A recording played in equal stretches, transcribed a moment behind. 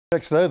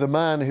Next, though, the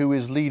man who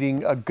is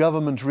leading a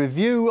government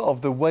review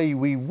of the way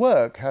we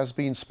work has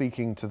been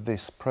speaking to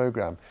this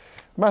programme.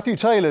 Matthew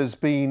Taylor's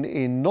been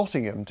in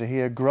Nottingham to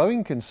hear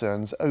growing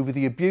concerns over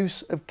the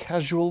abuse of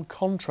casual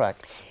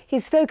contracts.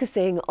 He's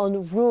focusing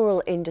on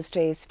rural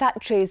industries,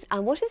 factories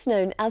and what is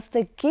known as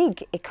the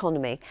gig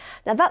economy.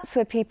 Now that's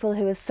where people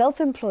who are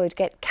self-employed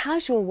get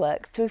casual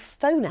work through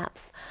phone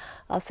apps.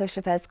 Our social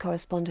affairs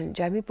correspondent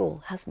Jeremy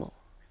Ball has more.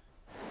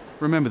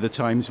 Remember the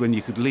times when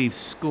you could leave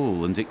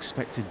school and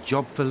expect a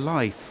job for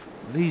life?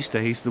 These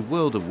days, the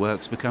world of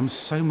work's become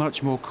so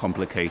much more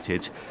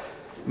complicated.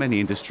 Many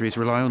industries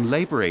rely on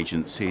labour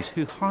agencies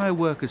who hire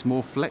workers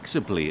more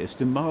flexibly as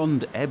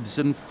demand ebbs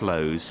and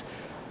flows.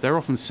 They're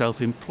often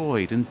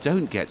self-employed and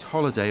don't get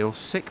holiday or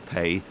sick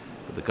pay,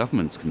 but the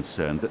government's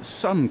concerned that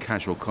some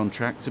casual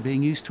contracts are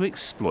being used to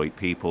exploit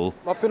people.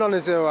 I've been on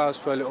the 0 hours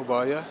for a little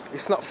while, yeah.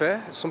 It's not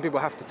fair. Some people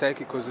have to take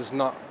it because there's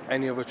not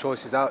any other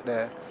choices out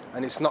there.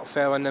 And it's not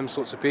fair on them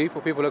sorts of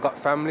people. People have got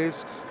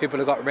families, people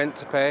have got rent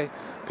to pay,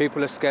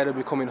 people are scared of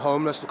becoming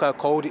homeless. Look how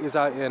cold it is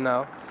out here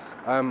now.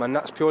 And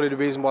that's purely the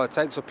reason why it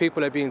takes. So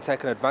people are being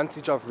taken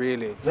advantage of,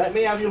 really. Let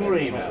me have your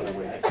email.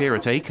 Here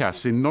at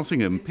ACAS in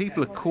Nottingham,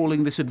 people are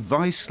calling this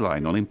advice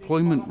line on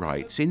employment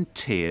rights in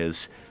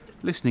tears.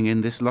 Listening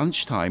in this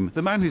lunchtime,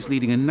 the man who's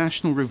leading a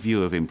national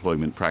review of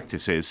employment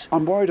practices.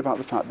 I'm worried about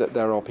the fact that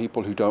there are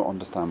people who don't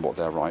understand what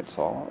their rights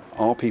are.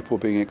 Are people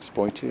being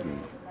exploited?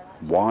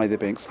 Why they're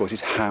being exploited,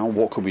 how,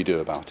 what can we do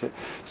about it?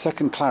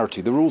 Second,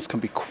 clarity. The rules can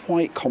be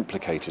quite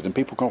complicated and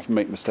people can often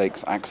make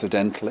mistakes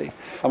accidentally.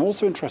 I'm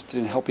also interested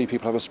in helping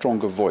people have a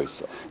stronger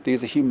voice.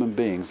 These are human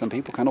beings and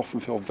people can often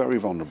feel very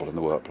vulnerable in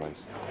the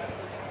workplace.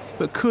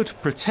 But could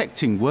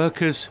protecting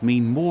workers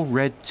mean more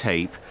red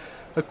tape?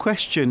 A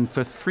question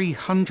for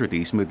 300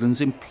 East Midlands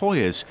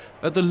employers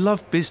at the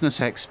Love Business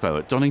Expo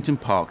at Donington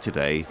Park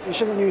today. You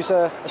shouldn't use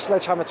a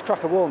sledgehammer to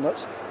crack a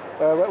walnut.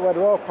 Where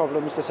there are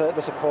problems,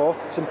 there's a poor.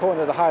 It's important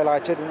that they're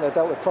highlighted and they're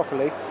dealt with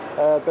properly.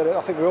 But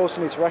I think we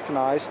also need to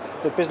recognise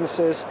that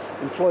businesses,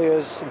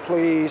 employers,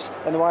 employees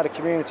and the wider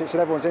community, it's in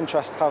everyone's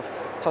interest to have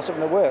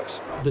something that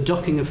works. The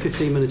docking of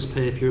 15 minutes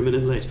pay if you're a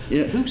minute late.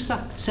 Yeah. Who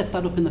set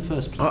that up in the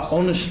first place? I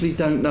honestly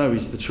don't know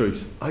is the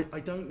truth. I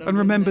don't know. And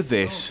remember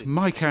this,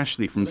 Mike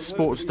Ashley from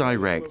Sports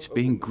Direct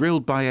being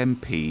grilled by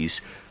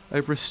MPs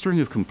over a string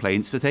of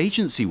complaints that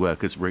agency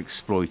workers were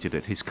exploited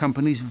at his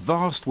company's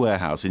vast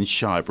warehouse in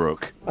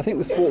Shirebrook. I think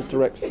the Sports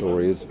Direct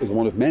story is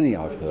one of many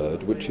I've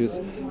heard, which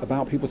is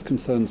about people's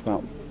concerns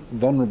about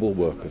vulnerable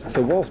workers.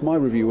 So whilst my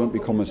review won't be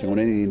commenting on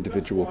any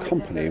individual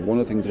company, one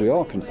of the things we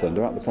are concerned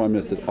about, the Prime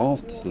Minister's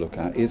asked us to look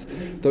at, is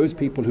those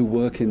people who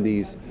work in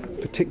these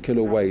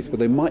particular ways, but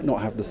they might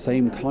not have the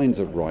same kinds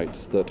of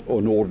rights that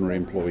an ordinary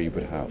employee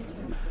would have.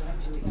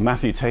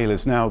 Matthew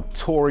Taylor's now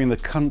touring the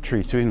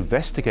country to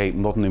investigate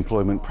modern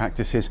employment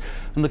practices,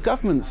 and the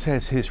government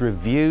says his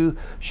review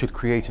should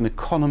create an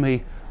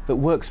economy that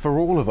works for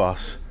all of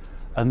us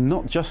and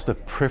not just the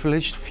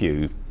privileged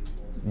few.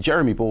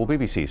 Jeremy Ball,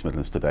 BBC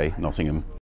Midlands Today, Nottingham.